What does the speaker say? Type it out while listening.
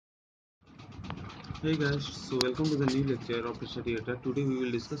Hey guys, so welcome to the new lecture of Study Theater. Today we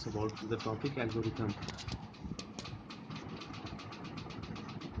will discuss about the topic algorithm.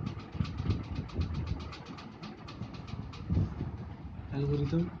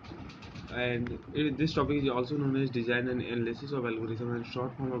 Algorithm and this topic is also known as design and analysis of algorithm, and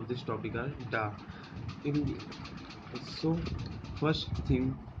short form of this topic are DAA. In, so first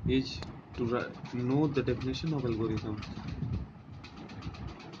thing is to know the definition of algorithm.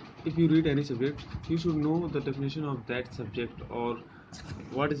 If you read any subject, you should know the definition of that subject or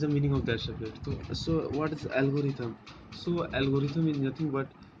what is the meaning of that subject. So what is algorithm? So algorithm is nothing but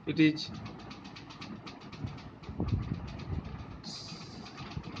it is.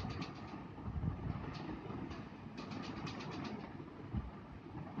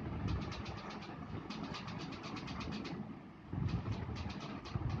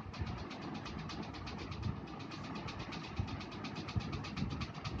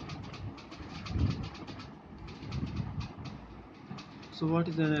 So what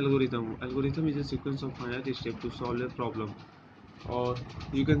is an algorithm? Algorithm is a sequence of finite steps to solve a problem, or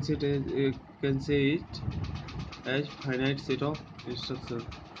you can say it as finite set of instructions.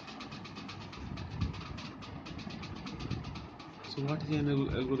 So what is an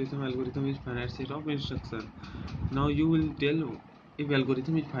algorithm? Algorithm is finite set of instructions. Now you will tell, if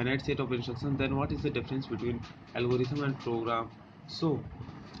algorithm is finite set of instructions, then what is the difference between algorithm and program? So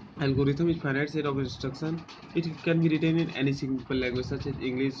algorithm is finite set of instruction. It can be written in any simple language such as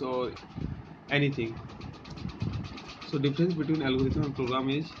English or anything. So difference between algorithm and program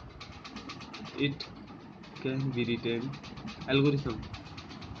is it can be written algorithm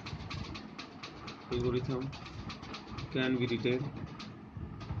algorithm can be written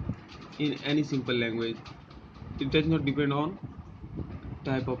in any simple language. It does not depend on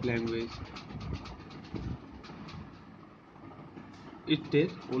type of language. It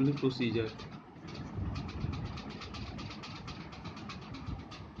takes only procedure.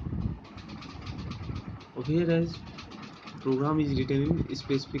 Whereas program is written in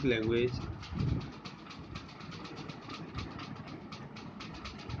specific language.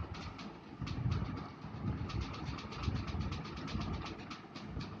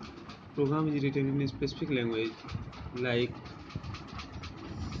 Program is written in a specific language like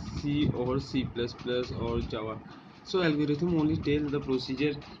C or C++ or Java. So algorithm only tells the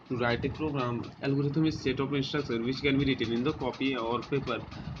procedure to write a program. Algorithm is set of instructions which can be written in the copy or paper,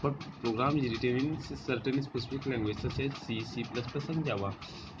 but program is written in certain specific language such as C, C++, and Java.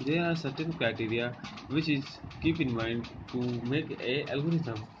 There are certain criteria which is keep in mind to make a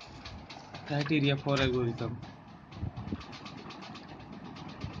algorithm. Criteria for algorithm.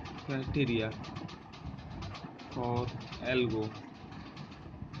 Criteria for algo.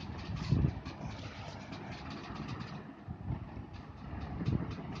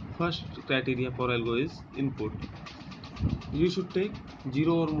 First criteria for algo is input. You should take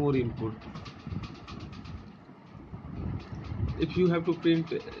 0 or more input. If you have to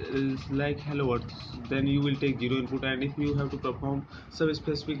print like hello world, then you will take 0 input, and if you have to perform some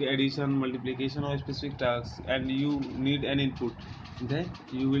specific addition, multiplication or specific tasks and you need an input, then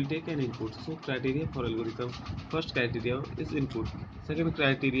you will take an input. So criteria for algorithm, first criteria is input, second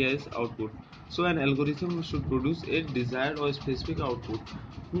criteria is output. So an algorithm should produce a desired or specific output.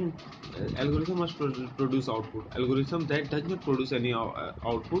 Algorithm must produce output. Algorithm that does not produce any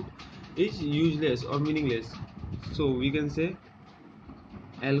output is useless or meaningless. So we can say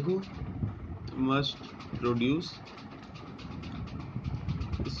algo must produce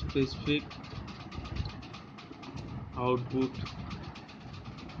specific output.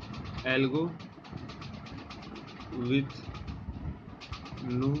 Algo with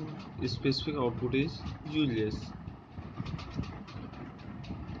no specific output is useless.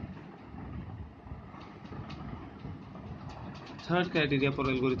 Third criteria for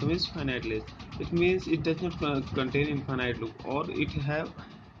algorithm is finiteless. It means it does not contain infinite loop or it have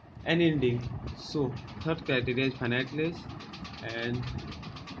an ending. So third criteria is finiteless, and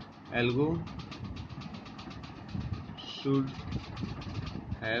algo should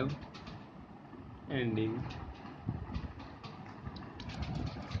have ending.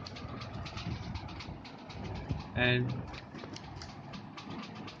 And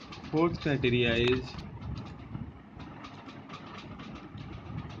fourth criteria is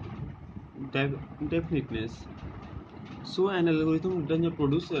definiteness. So an algorithm does not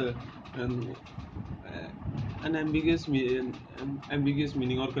produce an, an ambiguous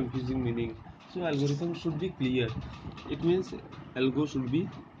meaning or confusing meaning. So algorithm should be clear. It means algo should be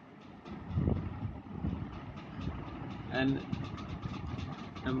an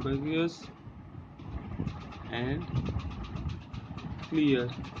ambiguous and clear.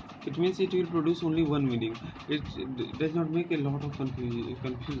 It means it will produce only one meaning. It does not make a lot of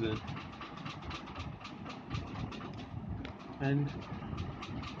confusion. And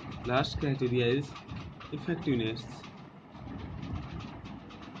last criteria is effectiveness.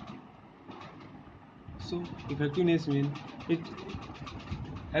 So effectiveness means it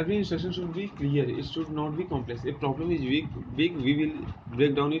every instruction should be clear. It should not be complex. If problem is big, we will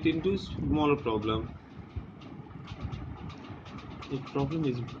break down it into smaller problem. If problem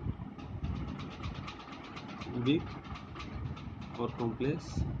is big or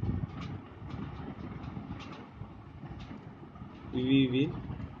complex, we will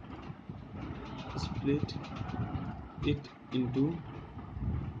split it into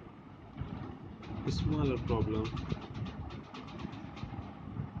a smaller problem.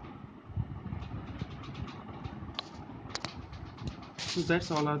 So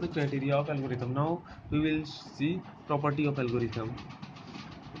that's all are the criteria of algorithm. Now we will see property of algorithm.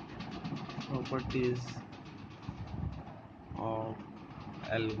 Properties of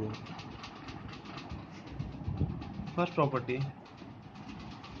algo. First property,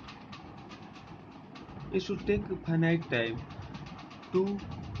 it should take finite time to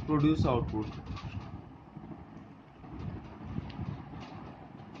produce output.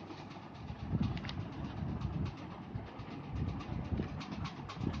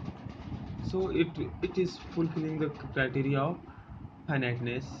 So it is fulfilling the criteria of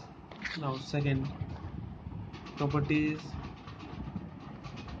finiteness. Now second properties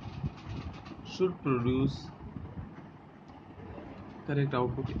should produce correct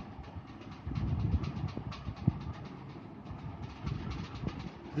output.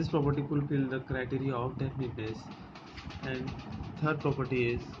 This property fulfill the criteria of definiteness. And third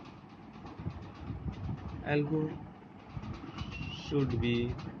property is algo should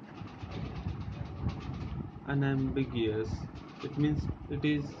be unambiguous. It means it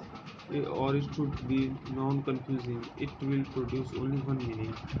is or it should be non-confusing. It will produce only one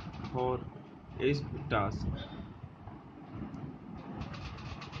meaning for a task.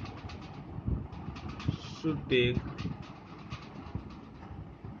 Should take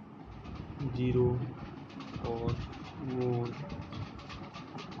 0 or more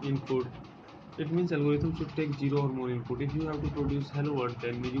input. It means algorithm should take 0 or more input. If you have to produce hello world,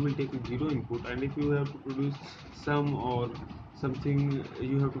 then you will take 0 input, and if you have to produce some or something,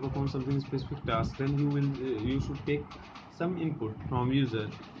 you have to perform something specific task, then you should take some input from user.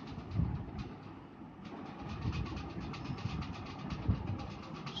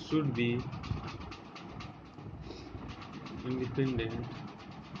 Should be independent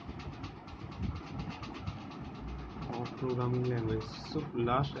of programming language. So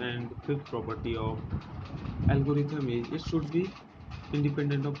last and fifth property of algorithm is it should be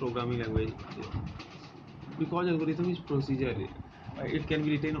independent of programming language, because algorithm is procedure. It can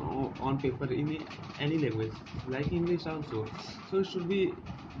be written on paper in any language like English also. So it should be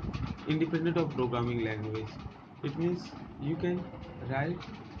independent of programming language. It means you can write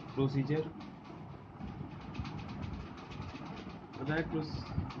procedure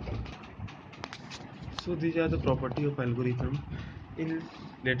so these are the property of algorithm. In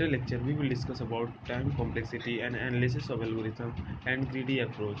later lecture we will discuss about time complexity and analysis of algorithm and greedy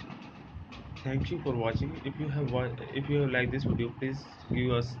approach. Thank you for watching. If you have liked this video, please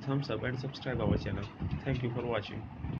give us thumbs up and subscribe our channel. Thank you for watching.